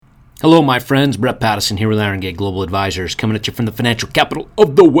Hello, my friends. Brett Pattison here with Iron Gate Global Advisors, coming at you from the financial capital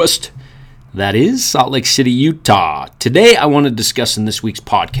of the West. That is Salt Lake City, Utah. Today, I want to discuss in this week's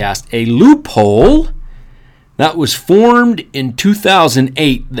podcast a loophole that was formed in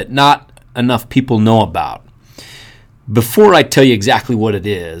 2008 that not enough people know about. Before I tell you exactly what it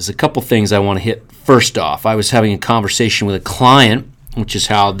is, a couple things I want to hit. First off, I was having a conversation with a client, which is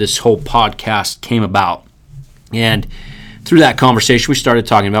how this whole podcast came about. And through that conversation, we started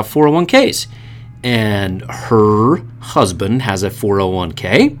talking about 401ks. And her husband has a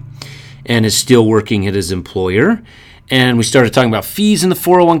 401k and is still working at his employer. And we started talking about fees in the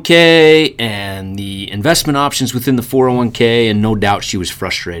 401k and the investment options within the 401k, and no doubt she was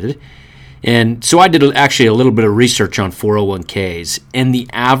frustrated. And so I did actually a little bit of research on 401ks, and the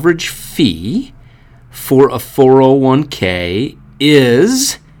average fee for a 401k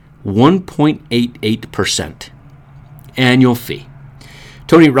is 1.88% annual fee.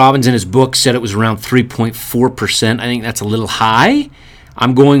 Tony Robbins in his book said it was around 3.4%. I think that's a little high.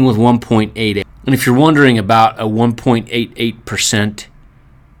 I'm going with 1.88. And if you're wondering about a 1.88%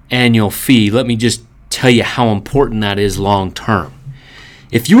 annual fee, let me just tell you how important that is long term.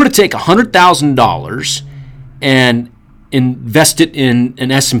 If you were to take $100,000 and invest it in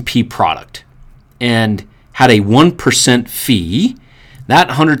an S&P product and had a 1% fee, that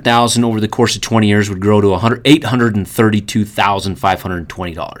 $100,000 over the course of 20 years would grow to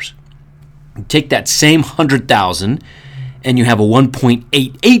 $832,520. You take that same $100,000 and you have a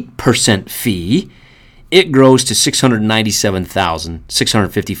 1.88% fee, it grows to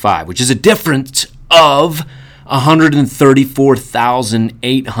 $697,655, which is a difference of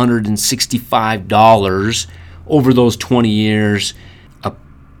 $134,865 over those 20 years. A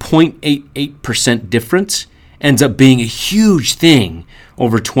 0.88% difference ends up being a huge thing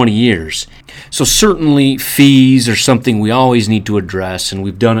over 20 years. So certainly fees are something we always need to address, and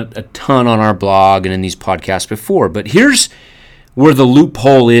we've done it a ton on our blog and in these podcasts before. But here's where the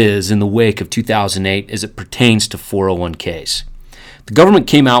loophole is in the wake of 2008 as it pertains to 401ks. The government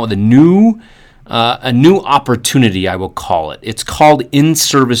came out with a new opportunity, I will call it. It's called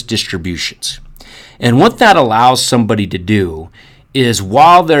in-service distributions. And what that allows somebody to do is,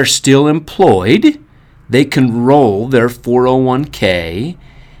 while they're still employed, they can roll their 401k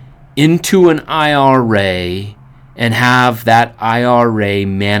into an IRA and have that IRA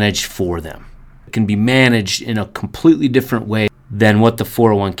managed for them. It can be managed in a completely different way than what the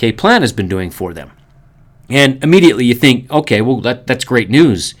 401k plan has been doing for them. And immediately you think, okay, well, that's great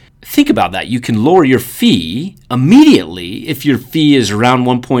news. Think about that. You can lower your fee immediately. If your fee is around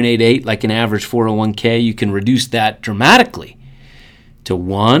 1.88, like an average 401k, you can reduce that dramatically to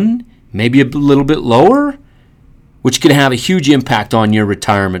 1, maybe a little bit lower, which can have a huge impact on your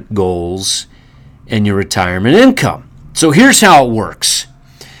retirement goals and your retirement income. So here's how it works.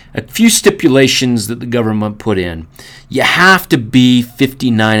 A few stipulations that the government put in. You have to be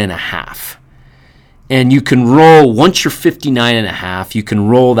 59 and a half. And you can roll, once you're 59 and a half, you can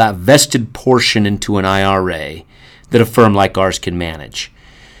roll that vested portion into an IRA that a firm like ours can manage.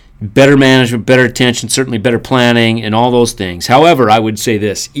 Better management, better attention, certainly better planning, and all those things. However, I would say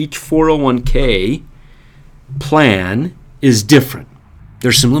this, each 401k plan is different.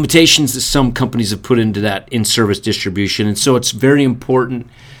 There's some limitations that some companies have put into that in-service distribution, and so it's very important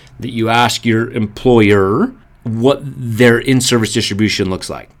that you ask your employer what their in-service distribution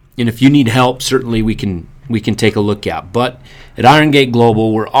looks like. And if you need help, certainly we can take a look at. But at Iron Gate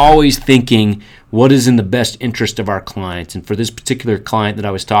Global, we're always thinking what is in the best interest of our clients. And for this particular client that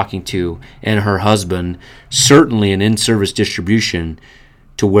I was talking to and her husband, certainly an in-service distribution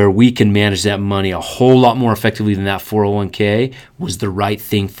to where we can manage that money a whole lot more effectively than that 401k was the right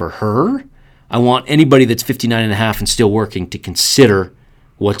thing for her. I want anybody that's 59 and a half and still working to consider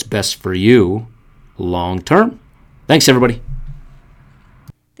what's best for you long term. Thanks, everybody.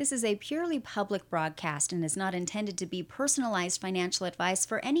 This is a purely public broadcast and is not intended to be personalized financial advice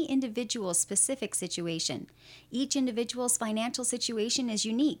for any individual's specific situation. Each individual's financial situation is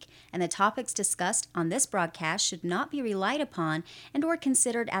unique, and the topics discussed on this broadcast should not be relied upon and or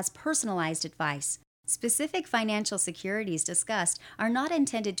considered as personalized advice. Specific financial securities discussed are not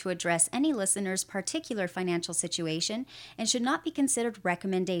intended to address any listener's particular financial situation and should not be considered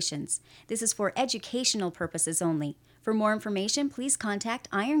recommendations. This is for educational purposes only. For more information, please contact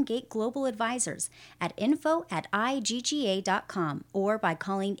Iron Gate Global Advisors at info@igga.com or by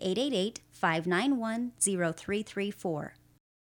calling 888-591-0334.